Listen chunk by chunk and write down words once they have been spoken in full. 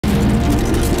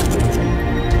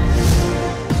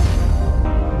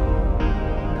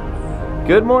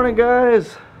Good morning,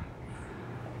 guys.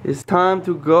 It's time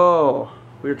to go.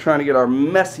 We're trying to get our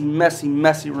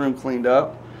messy room cleaned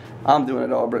up. I'm doing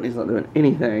it all. Brittany's not doing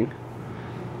anything.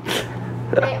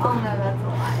 They all know that's a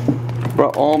lie.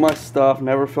 Brought all my stuff.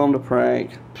 Never filmed a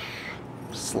prank.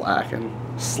 Slacking.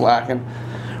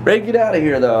 Ready to get out of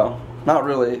here, though. Not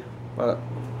really, but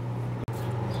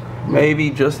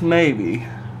maybe, just maybe,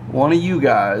 one of you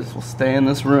guys will stay in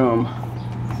this room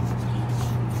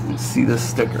and see this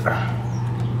sticker.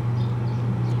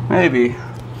 Maybe.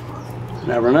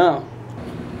 Never know.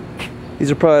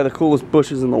 These are probably the coolest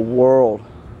bushes in the world.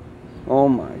 Oh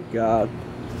my God.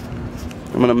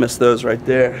 I'm gonna miss those right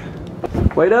there.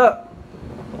 Wait up.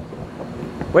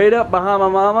 Wait up, Bahama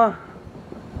Mama.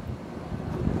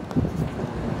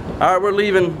 All right, we're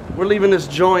leaving this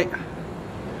joint.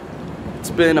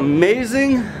 It's been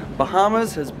amazing.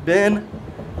 Bahamas has been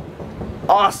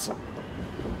awesome.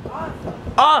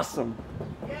 Awesome.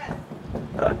 Yes.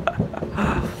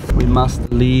 We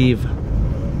must leave.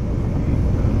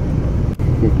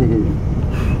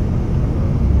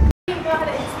 God,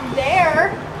 it's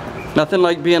there. Nothing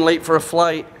like being late for a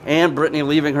flight and Brittany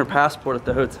leaving her passport at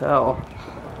the hotel.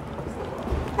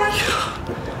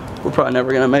 We're probably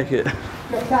never gonna make it.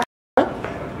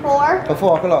 4.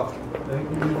 4 o'clock.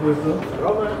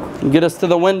 Get us to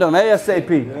the Wyndham ASAP.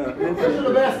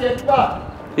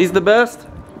 He's the best?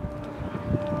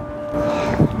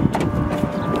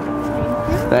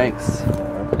 Thanks.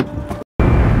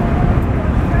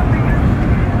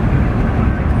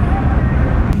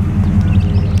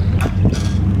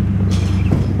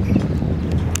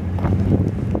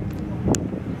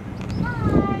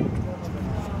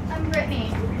 I'm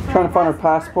Brittany. Trying to find her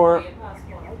passport.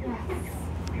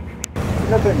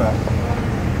 Nothing, man.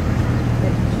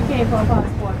 She came for a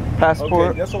passport. Passport.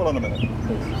 Okay, just hold on a minute.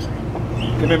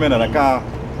 Give me a minute, I got.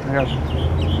 I got you.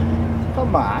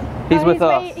 Come on. He's with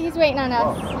us. He's waiting on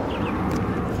us.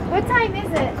 What time is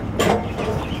it?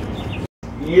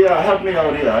 Yeah, help me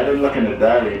out here. I didn't look in the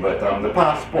diary, but the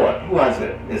passport, who has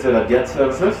it? Is it a Jet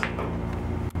Services?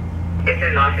 It's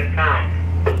a lost and found.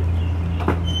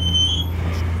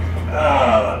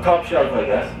 Top shelf, I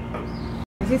guess.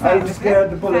 I just scared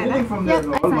to pull anything from there.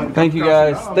 Thank you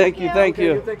guys. Thank you. Take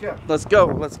care. Let's go.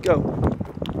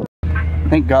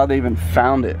 Thank God they even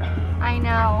found it. I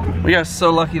know. We got so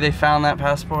lucky they found that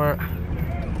passport.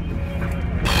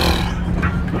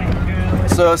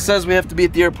 So it says we have to be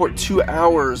at the airport 2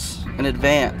 hours in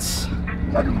advance.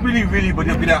 Really, but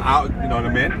you'll be there out, you know what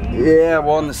I mean? Yeah,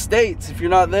 well in the States, if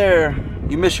you're not there,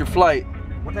 you miss your flight.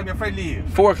 What time your flight leave?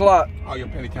 4 o'clock. Oh, your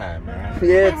penny time, man.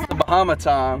 Yeah, it's the Bahama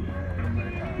time.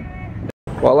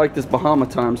 Well, I like this Bahama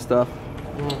time stuff.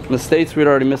 In the States, we'd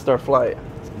already missed our flight.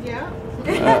 Yeah.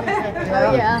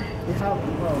 Oh yeah.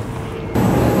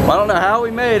 Well, I don't know how we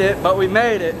made it, but we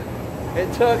made it.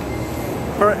 It took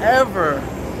forever.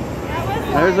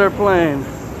 There's our plane.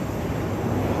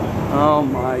 Oh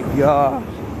my gosh.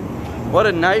 What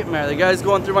a nightmare. The guy's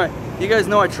going through my... You guys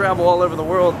know I travel all over the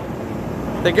world.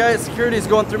 The guy at security is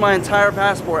going through my entire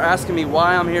passport asking me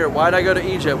why I'm here. Why'd I go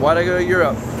to Egypt? Why'd I go to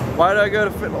Europe? Why'd I go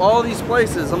to all these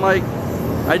places? I'm like,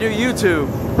 I do YouTube.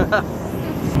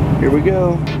 Here we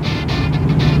go.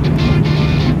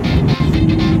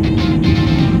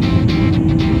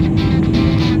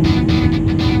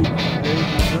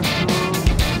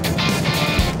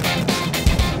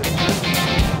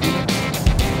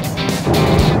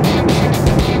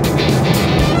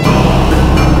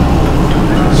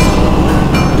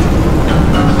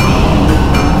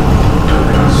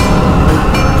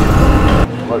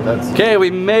 Okay,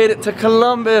 we made it to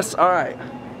Columbus. All right.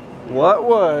 What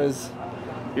was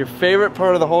your favorite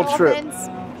part of the whole trip?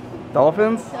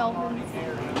 Dolphins? Dolphins.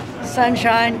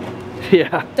 Sunshine.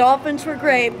 Yeah. Dolphins were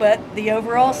great, but the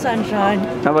overall sunshine.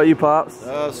 How about you, Pops?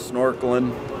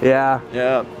 Snorkeling. Yeah.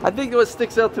 Yeah. I think what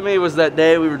sticks out to me was that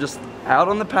day we were just out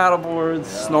on the paddle boards,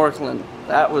 snorkeling.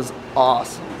 That was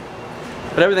awesome.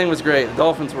 But everything was great. The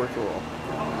dolphins were cool.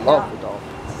 Love the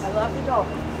dolphins. I love the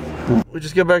Dolphins. We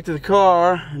just got back to the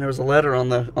car, and there was a letter on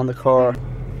the car.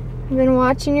 I've been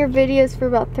watching your videos for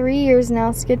about 3 years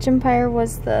now. Sketch Empire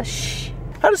was the shh.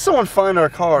 How did someone find our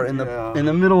car in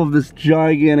the middle of this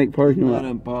gigantic parking lot?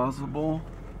 Not impossible.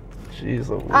 Jeez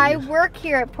Louise. I work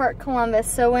here at Port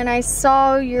Columbus, so when I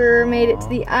saw your Made It to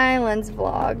the Islands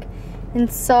vlog and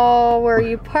saw where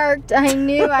you parked, I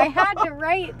knew I had to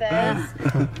write this.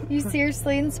 You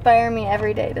seriously inspire me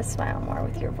every day to smile more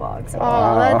with your vlogs.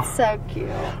 Oh, that's so cute.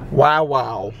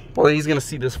 Wow. Well, he's gonna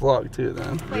see this vlog too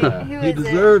then. Wait, who is He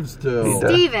deserves to.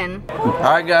 Steven.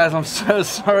 Alright guys, I'm so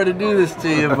sorry to do this to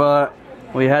you, but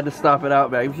we had to stop at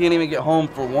Outback. We can't even get home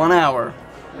for 1 hour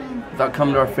without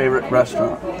coming to our favorite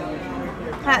restaurant.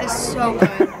 That is so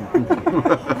good.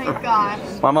 Oh my gosh.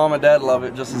 My mom and dad love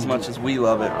it just as much as we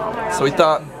love it. So we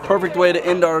thought, perfect way to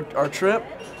end our trip.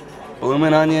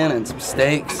 Blooming onion and some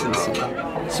steaks and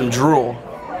some drool.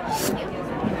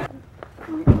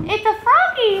 It's a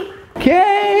froggy.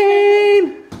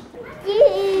 Kane!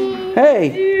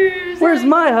 Hey, where's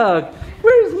my hug?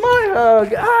 Where's my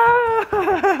hug?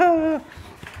 Ah!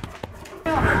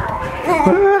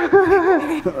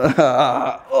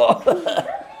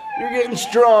 You're getting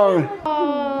strong.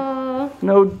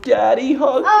 No daddy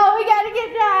hug. Oh, we gotta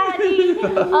get daddy.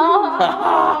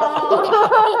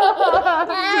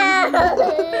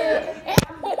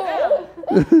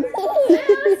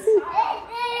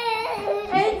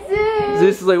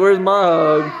 Zeus is like, where's my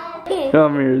hug?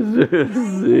 Come here,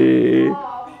 Zeus.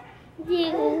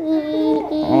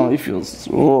 Oh, he feels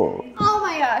sore. Oh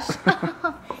my gosh.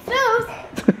 Zeus.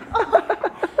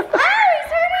 Ow,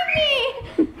 he's hurting me.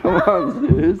 Come on,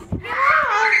 Zeus.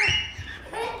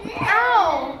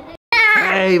 Ow.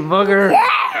 Hey, bugger.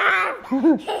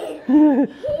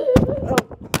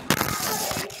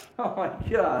 Oh my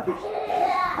gosh.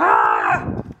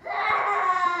 Ah!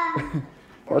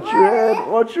 Watch your head,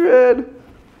 watch your head.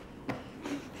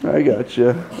 I got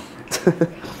you.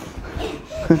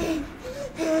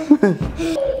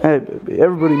 Hey, baby,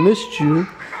 everybody missed you.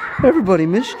 Everybody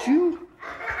missed you.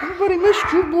 Everybody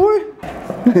missed you, boy.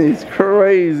 He's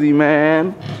crazy,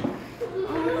 man.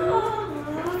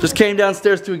 Just came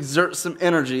downstairs to exert some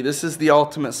energy. This is the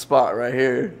ultimate spot right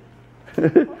here.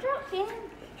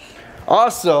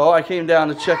 Also, I came down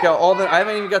to check out all the, I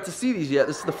haven't even got to see these yet.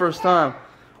 This is the first time.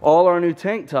 All our new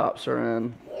tank tops are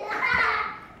in.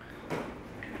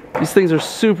 These things are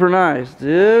super nice,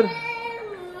 dude.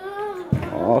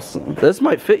 Awesome. This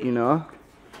might fit you, Noah.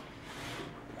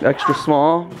 Extra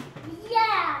small.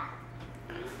 Yeah.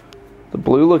 The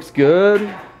blue looks good.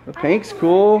 The pink's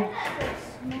cool.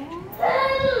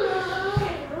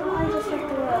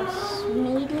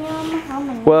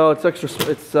 Well, it's extra.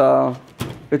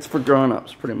 It's for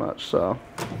grown-ups, pretty much. So.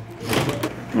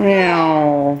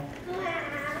 Meow.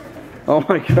 Oh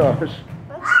my gosh.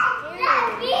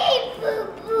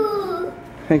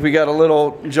 I think we got a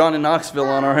little Johnny Knoxville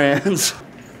on our hands.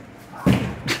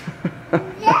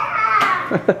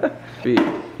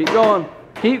 Keep going.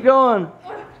 Keep going.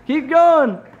 Keep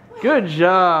going. Good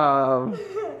job.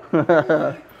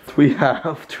 We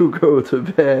have to go to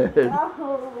bed.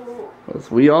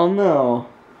 As we all know,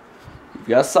 you've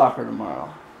got soccer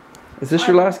tomorrow. Is this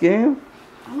your last game?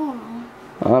 I don't know.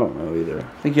 I don't know either.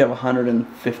 I think you have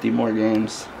 150 more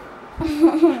games.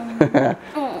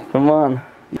 Come on.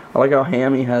 I like how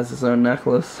Hammy has his own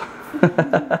necklace.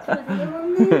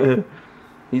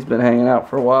 He's been hanging out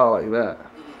for a while like that.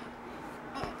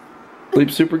 Sleep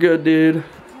super good, dude. Okay.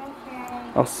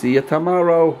 I'll see you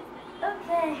tomorrow.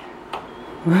 Okay.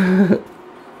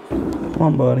 Come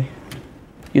on, buddy.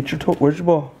 Get your toe. Where's your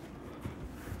ball?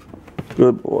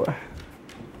 Good boy.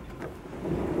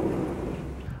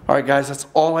 Alright guys, that's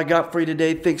all I got for you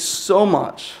today. Thanks so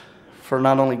much for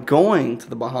not only going to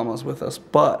the Bahamas with us,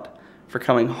 but for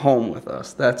coming home with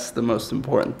us. That's the most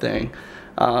important thing.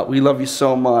 We love you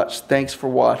so much. Thanks for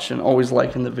watching, always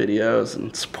liking the videos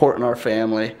and supporting our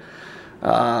family.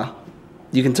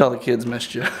 You can tell the kids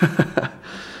missed you.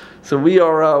 So we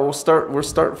are we'll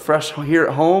start fresh here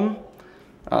at home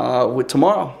with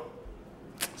tomorrow.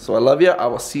 So I love you. I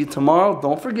will see you tomorrow.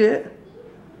 Don't forget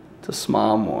to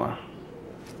smile more.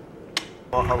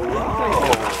 Oh, hello.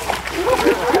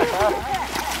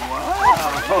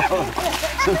 Wow.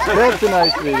 That's a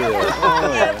nice video.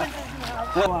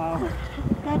 Oh. Wow.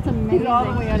 That's amazing. He's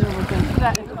all the way under with him.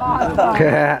 That is awesome.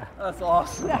 That's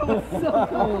awesome. That was so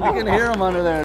cool. You can hear him under there.